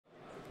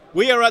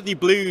We are at the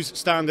Blues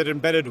stand at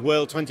Embedded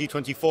World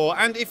 2024,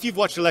 and if you've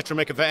watched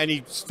Electromaker for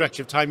any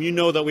stretch of time, you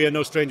know that we are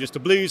no strangers to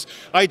Blues.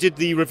 I did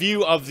the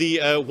review of the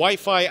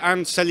Wi-Fi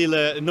and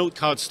cellular note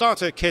card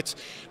starter kit,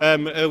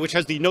 which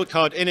has the note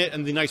card in it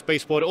and the nice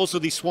baseboard, also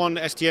the Swan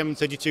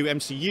STM32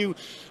 MCU.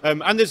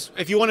 And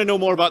if you want to know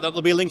more about that,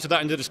 there'll be a link to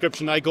that in the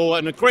description. I go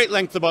in a great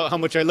length about how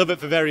much I love it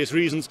for various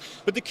reasons,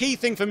 but the key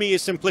thing for me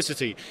is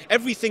simplicity.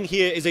 Everything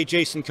here is a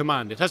JSON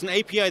command. It has an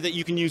API that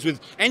you can use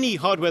with any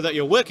hardware that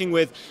you're working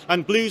with,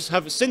 and Blues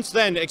have since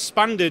then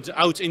expanded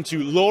out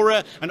into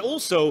LoRa and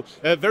also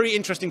a very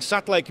interesting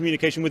satellite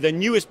communication with their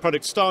newest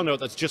product, StarNote,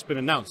 that's just been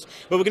announced.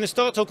 But we're going to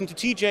start talking to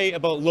TJ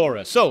about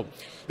LoRa. So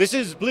this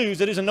is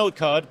Blues, it is a note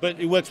card, but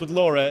it works with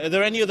LoRa. Are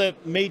there any other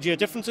major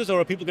differences,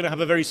 or are people going to have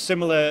a very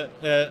similar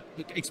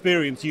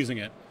experience using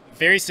it?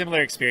 Very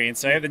similar experience.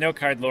 So I have the note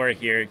card LoRa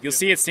here. You'll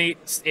see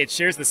it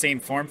shares the same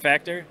form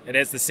factor. It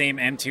has the same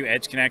M2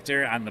 edge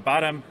connector on the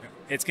bottom.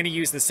 It's going to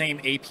use the same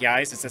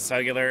APIs as the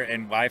cellular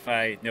and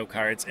Wi-Fi note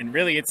cards, and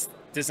really it's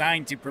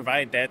designed to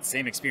provide that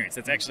same experience.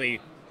 That's actually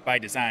by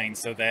design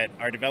so that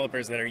our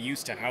developers that are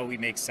used to how we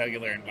make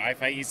cellular and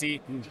Wi-Fi easy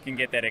can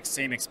get that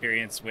same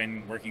experience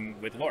when working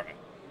with LoRa.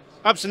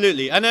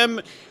 Absolutely.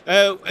 And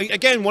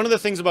again, one of the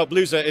things about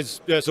Blues that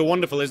is so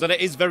wonderful is that it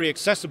is very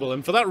accessible.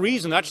 And for that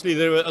reason, actually,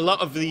 there are a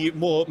lot of the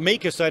more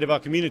maker side of our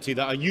community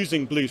that are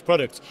using Blues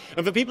products.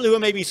 And for people who are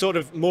maybe sort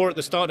of more at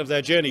the start of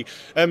their journey,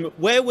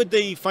 where would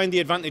they find the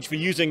advantage for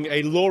using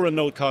a LoRa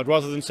note card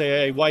rather than,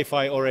 say, a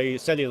Wi-Fi or a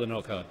cellular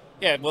note card?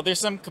 Yeah, well, there's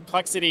some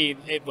complexity.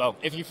 Well,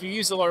 if you've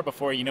used the LoRa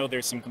before, you know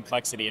there's some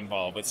complexity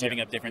involved with setting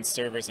up different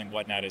servers and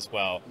whatnot as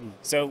well.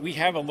 So we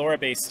have a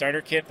LoRa-based starter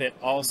kit that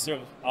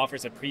also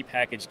offers a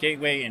prepackaged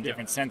gateway and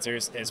different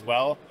sensors as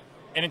well.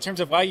 And in terms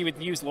of why you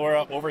would use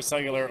LoRa over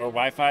cellular or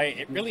Wi-Fi,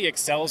 it really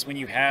excels when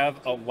you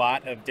have a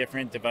lot of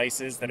different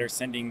devices that are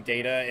sending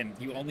data and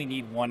you only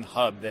need one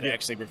hub that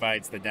actually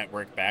provides the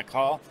network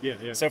backhaul.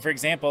 So for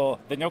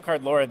example, the note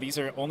card LoRa, these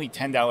are only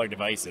 $10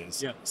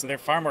 devices. So they're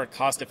far more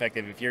cost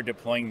effective if you're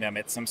deploying them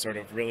at some sort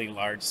of really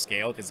large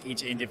scale, because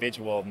each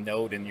individual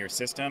node in your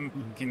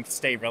system can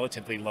stay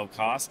relatively low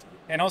cost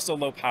and also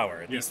low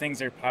power. These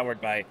things are powered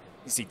by,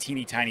 you see,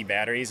 teeny tiny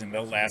batteries, and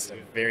they'll last a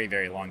very,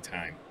 very long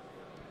time.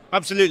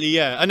 Absolutely,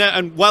 yeah.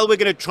 And while we're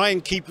going to try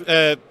and keep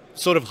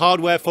sort of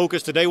hardware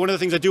focused today, one of the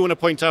things I do want to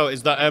point out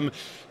is that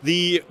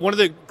one of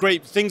the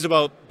great things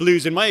about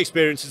Blues in my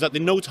experience is that the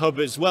Note Hub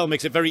as well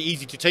makes it very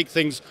easy to take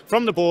things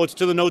from the board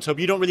to the Note Hub.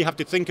 You don't really have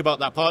to think about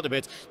that part of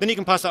it. Then you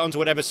can pass that on to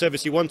whatever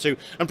service you want to.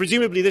 And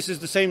presumably this is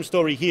the same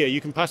story here.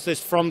 You can pass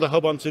this from the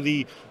hub onto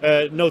the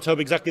Note Hub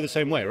exactly the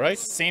same way, right?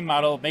 Same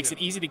model. Makes it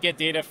easy to get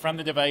data from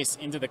the device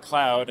into the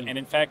cloud. And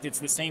in fact, it's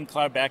the same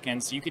cloud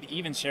backend. So you could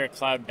even share a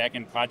cloud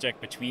backend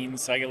project between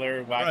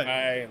cellular,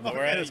 Wi-Fi,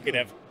 LoRa. You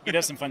could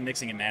have some fun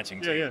mixing and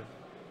matching too. Yeah.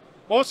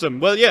 Awesome.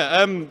 Well,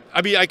 yeah.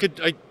 I mean, I could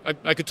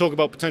talk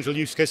about potential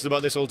use cases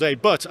about this all day,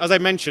 but as I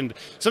mentioned,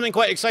 something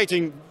quite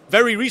exciting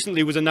very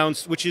recently was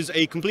announced, which is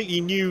a completely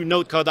new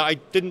note card that I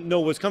didn't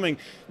know was coming.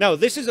 Now,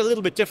 this is a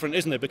little bit different,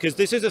 isn't it? Because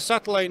this is a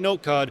satellite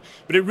note card,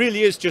 but it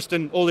really is just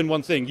an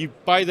all-in-one thing. You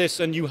buy this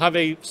and you have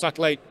a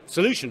satellite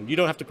solution. You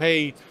don't have to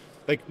pay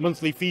like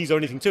monthly fees or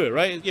anything to it,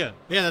 right? Yeah.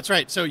 Yeah, that's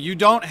right. So you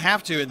don't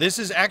have to. This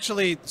is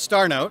actually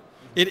StarNote.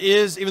 It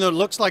is, even though it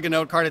looks like a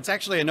note card, it's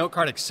actually a note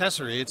card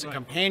accessory. It's a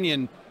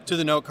companion to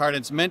the note card.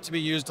 It's meant to be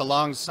used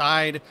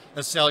alongside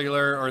a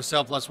cellular or a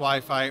Cell Plus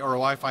Wi-Fi or a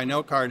Wi-Fi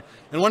note card.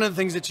 And one of the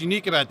things that's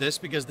unique about this,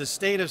 because the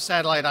state of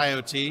satellite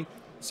IoT,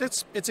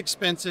 it's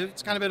expensive.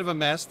 It's kind of a bit of a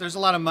mess. There's a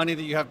lot of money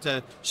that you have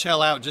to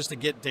shell out just to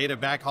get data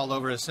backhauled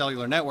over a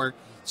cellular network.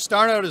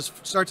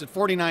 StarNote starts at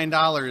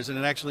 $49, and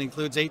it actually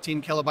includes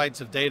 18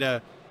 kilobytes of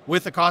data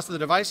with the cost of the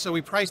device. So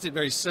we priced it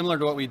very similar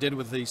to what we did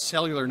with the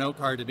cellular note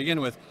card to begin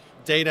with.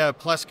 Data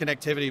plus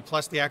connectivity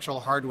plus the actual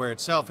hardware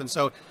itself. And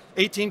so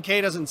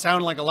 18K doesn't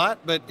sound like a lot,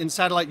 but in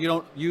satellite you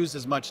don't use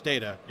as much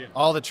data.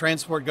 All the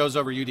transport goes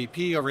over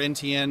UDP, over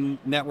NTN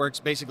networks,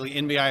 basically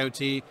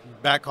NB-IoT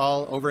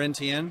backhaul over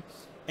NTN.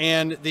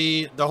 And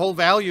the whole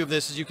value of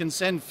this is you can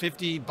send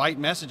 50 byte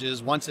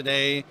messages once a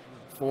day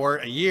for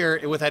a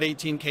year with that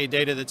 18K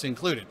data that's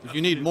included. If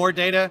you need more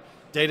data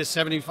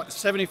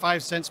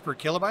 75 cents per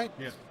kilobyte.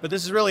 But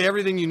this is really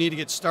everything you need to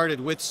get started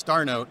with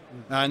StarNote.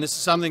 And this is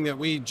something that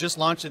we just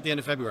launched at the end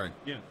of February.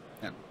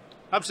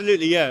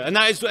 Absolutely, yeah. And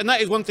that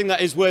is one thing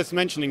that is worth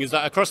mentioning, is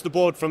that across the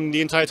board from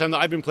the entire time that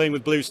I've been playing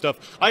with Blue stuff,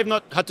 I've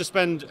not had to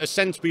spend a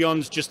cent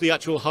beyond just the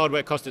actual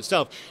hardware cost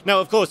itself. Now,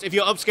 of course, if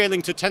you're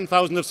upscaling to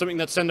 10,000 of something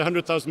that send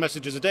 100,000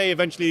 messages a day,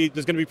 eventually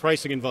there's going to be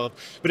pricing involved.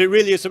 But it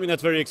really is something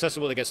that's very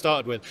accessible to get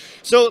started with.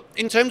 So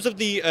in terms of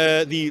the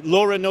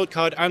LoRa note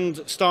card and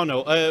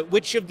StarNote,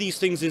 which of these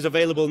things is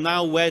available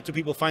now? Where do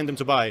people find them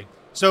to buy?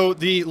 So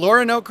the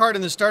LoRa note card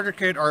and the starter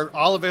kit are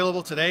all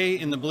available today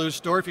in the Blues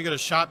store. If you go to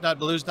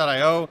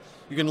shop.blues.io,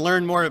 you can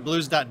learn more at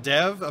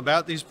blues.dev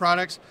about these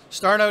products.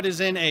 StarNote is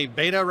in a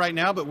beta right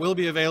now, but will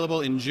be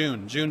available in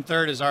June. June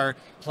 3rd is our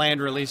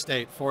planned release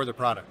date for the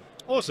product.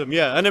 Awesome,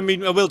 yeah. And I mean,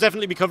 we'll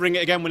definitely be covering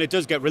it again when it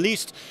does get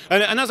released.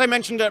 And as I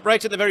mentioned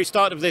right at the very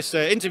start of this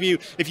interview,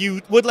 if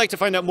you would like to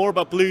find out more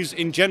about blues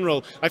in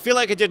general, I feel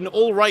like I did an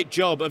all right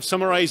job of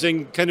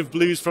summarizing kind of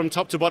blues from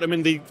top to bottom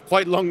in the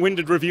quite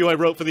long-winded review I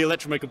wrote for the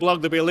Electromaker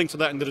blog. There'll be a link to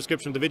that in the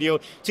description of the video.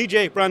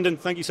 TJ, Brandon,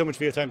 thank you so much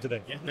for your time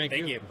today. Yeah,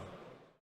 thank you.